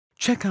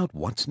Check out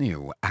what's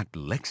new at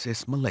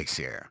Lexis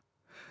Malaysia.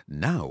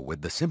 Now,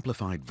 with the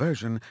simplified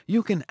version,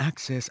 you can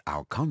access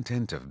our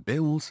content of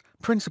bills,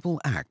 principal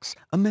acts,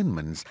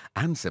 amendments,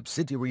 and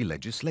subsidiary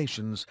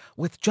legislations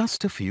with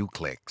just a few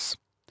clicks.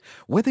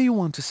 Whether you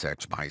want to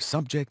search by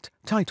subject,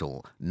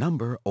 title,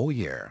 number, or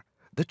year,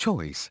 the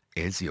choice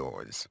is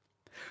yours.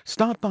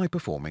 Start by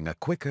performing a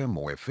quicker,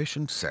 more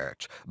efficient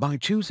search by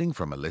choosing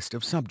from a list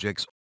of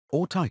subjects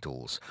or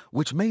titles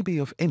which may be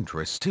of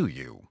interest to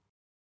you.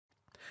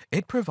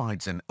 It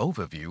provides an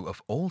overview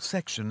of all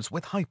sections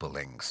with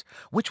hyperlinks,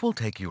 which will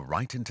take you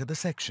right into the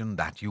section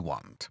that you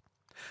want.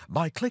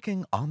 By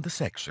clicking on the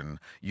section,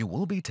 you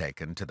will be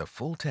taken to the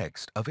full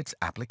text of its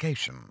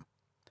application.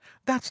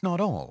 That's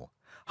not all.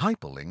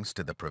 Hyperlinks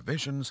to the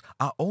provisions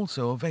are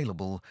also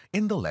available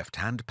in the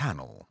left-hand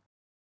panel.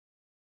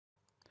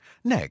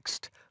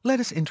 Next, let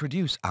us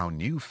introduce our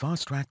new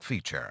Fast Track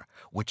feature,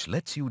 which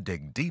lets you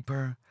dig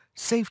deeper,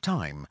 save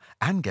time,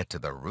 and get to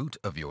the root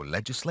of your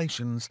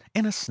legislations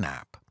in a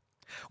snap.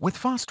 With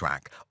Fast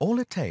Track, all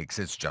it takes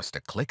is just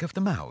a click of the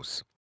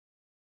mouse.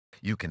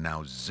 You can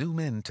now zoom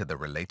in to the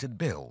related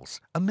bills,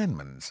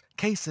 amendments,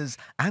 cases,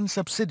 and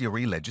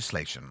subsidiary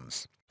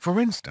legislations. For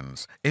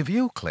instance, if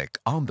you click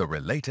on the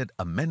related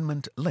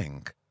amendment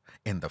link,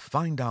 in the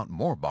Find Out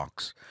More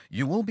box,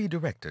 you will be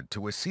directed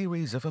to a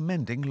series of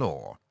amending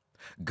law.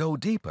 Go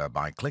deeper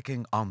by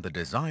clicking on the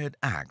desired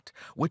act,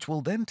 which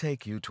will then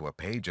take you to a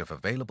page of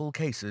available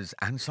cases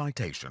and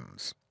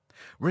citations.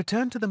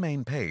 Return to the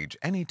main page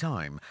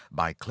anytime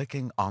by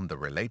clicking on the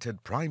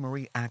related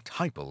primary act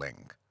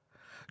hyperlink.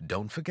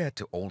 Don't forget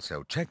to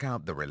also check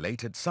out the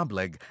related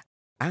subleg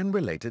and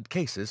related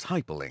cases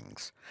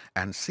hyperlinks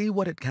and see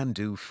what it can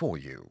do for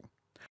you.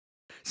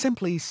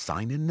 Simply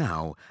sign in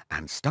now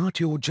and start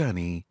your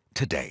journey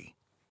today.